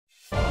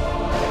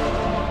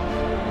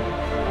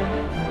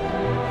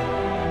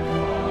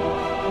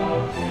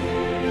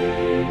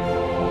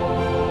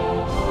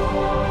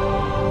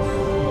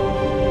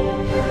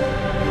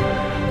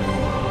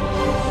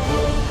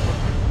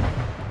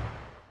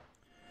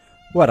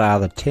What are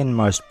the 10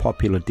 most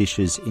popular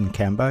dishes in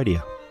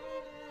Cambodia?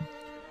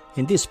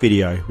 In this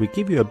video, we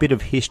give you a bit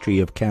of history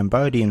of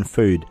Cambodian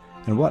food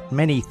and what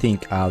many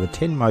think are the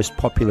 10 most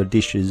popular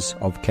dishes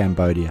of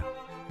Cambodia.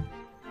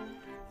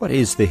 What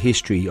is the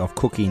history of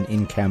cooking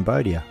in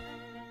Cambodia?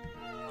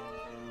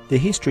 The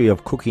history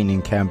of cooking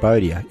in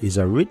Cambodia is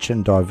a rich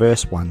and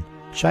diverse one,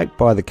 shaped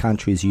by the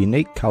country's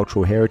unique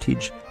cultural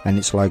heritage and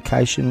its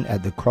location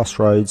at the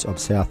crossroads of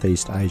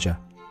Southeast Asia.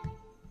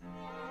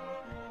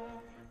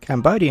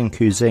 Cambodian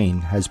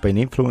cuisine has been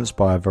influenced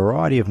by a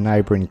variety of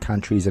neighbouring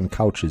countries and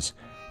cultures,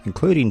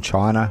 including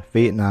China,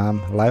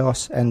 Vietnam,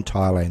 Laos and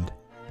Thailand.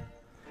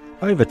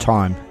 Over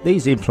time,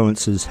 these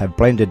influences have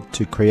blended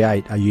to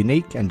create a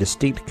unique and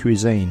distinct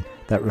cuisine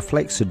that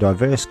reflects the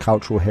diverse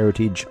cultural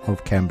heritage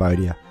of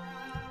Cambodia.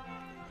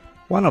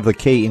 One of the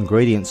key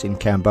ingredients in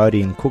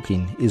Cambodian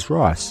cooking is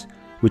rice,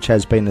 which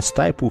has been a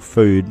staple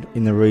food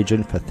in the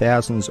region for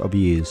thousands of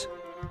years.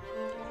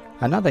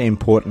 Another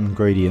important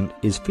ingredient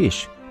is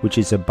fish, which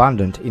is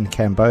abundant in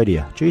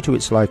Cambodia due to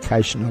its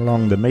location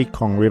along the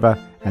Mekong River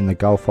and the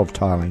Gulf of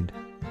Thailand.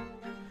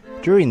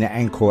 During the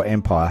Angkor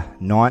Empire,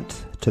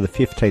 9th to the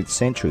 15th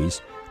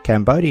centuries,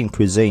 Cambodian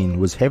cuisine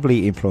was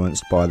heavily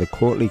influenced by the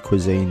courtly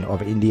cuisine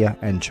of India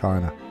and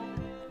China.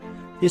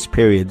 This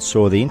period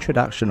saw the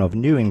introduction of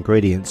new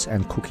ingredients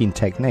and cooking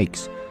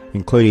techniques,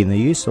 including the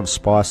use of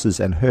spices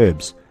and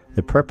herbs,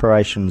 the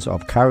preparations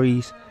of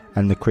curries,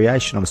 and the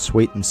creation of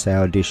sweet and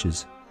sour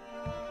dishes.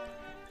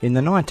 In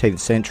the 19th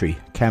century,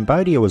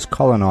 Cambodia was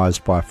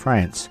colonised by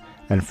France,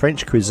 and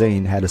French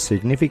cuisine had a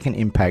significant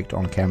impact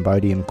on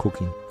Cambodian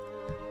cooking.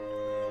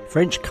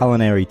 French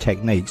culinary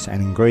techniques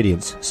and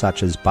ingredients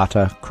such as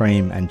butter,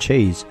 cream and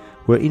cheese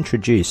were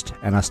introduced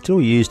and are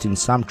still used in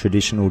some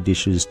traditional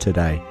dishes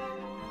today.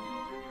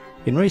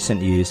 In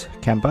recent years,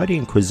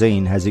 Cambodian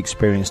cuisine has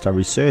experienced a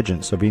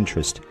resurgence of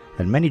interest,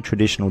 and many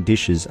traditional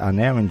dishes are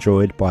now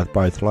enjoyed by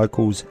both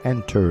locals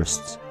and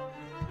tourists.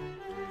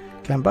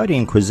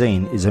 Cambodian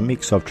cuisine is a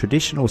mix of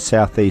traditional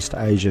Southeast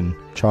Asian,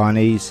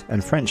 Chinese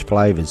and French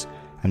flavours,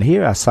 and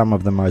here are some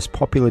of the most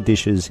popular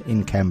dishes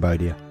in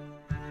Cambodia.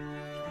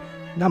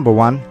 Number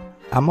 1.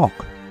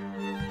 Amok.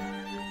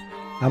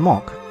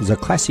 Amok is a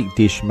classic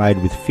dish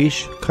made with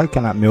fish,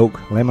 coconut milk,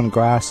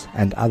 lemongrass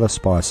and other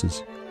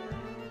spices.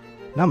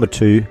 Number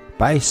 2.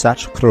 Bay Sach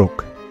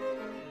Kruk.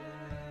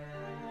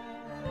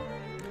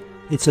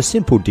 It's a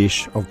simple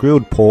dish of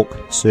grilled pork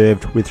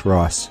served with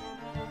rice.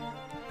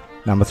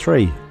 Number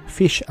 3.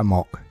 Fish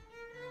amok.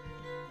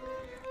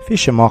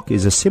 Fish amok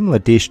is a similar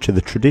dish to the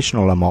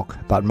traditional amok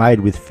but made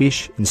with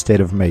fish instead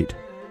of meat.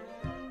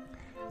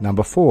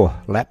 Number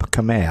 4. Lap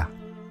khmer.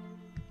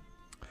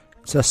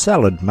 It's a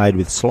salad made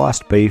with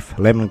sliced beef,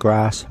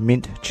 lemongrass,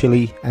 mint,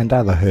 chilli and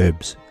other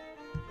herbs.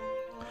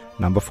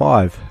 Number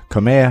 5.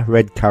 Khmer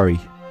red curry.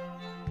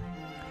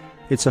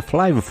 It's a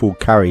flavourful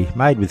curry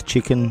made with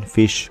chicken,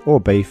 fish or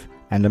beef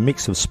and a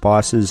mix of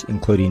spices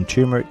including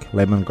turmeric,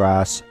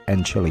 lemongrass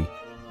and chilli.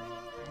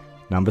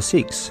 Number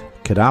 6.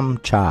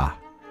 Kadam cha.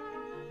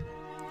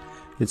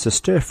 It's a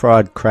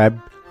stir-fried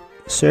crab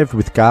served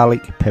with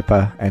garlic,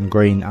 pepper and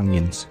green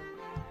onions.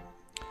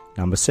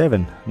 Number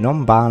 7.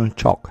 Nom ban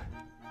chok.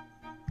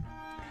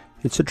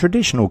 It's a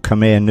traditional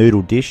Khmer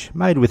noodle dish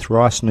made with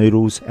rice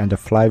noodles and a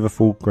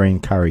flavourful green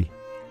curry.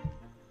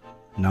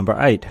 Number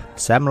 8.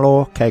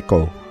 Samlor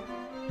keko.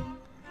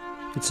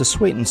 It's a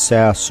sweet and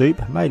sour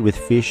soup made with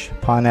fish,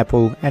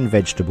 pineapple and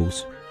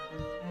vegetables.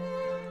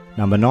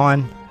 Number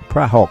 9.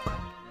 Prahok.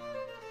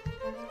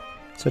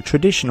 It's a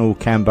traditional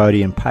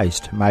Cambodian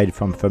paste made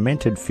from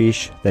fermented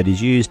fish that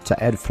is used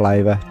to add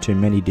flavour to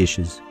many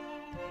dishes.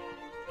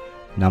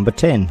 Number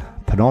 10.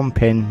 Phnom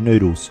Penh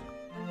noodles.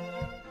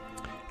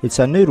 It's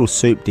a noodle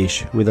soup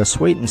dish with a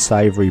sweet and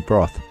savoury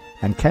broth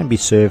and can be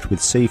served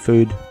with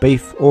seafood,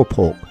 beef or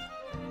pork.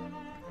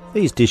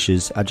 These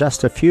dishes are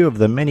just a few of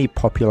the many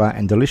popular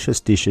and delicious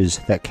dishes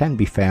that can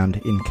be found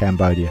in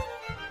Cambodia.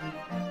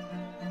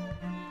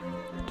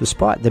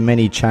 Despite the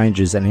many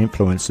changes and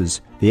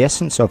influences, the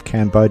essence of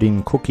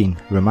Cambodian cooking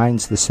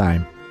remains the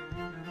same.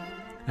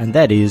 And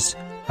that is,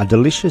 a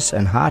delicious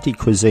and hearty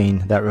cuisine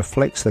that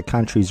reflects the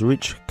country's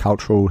rich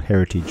cultural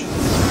heritage.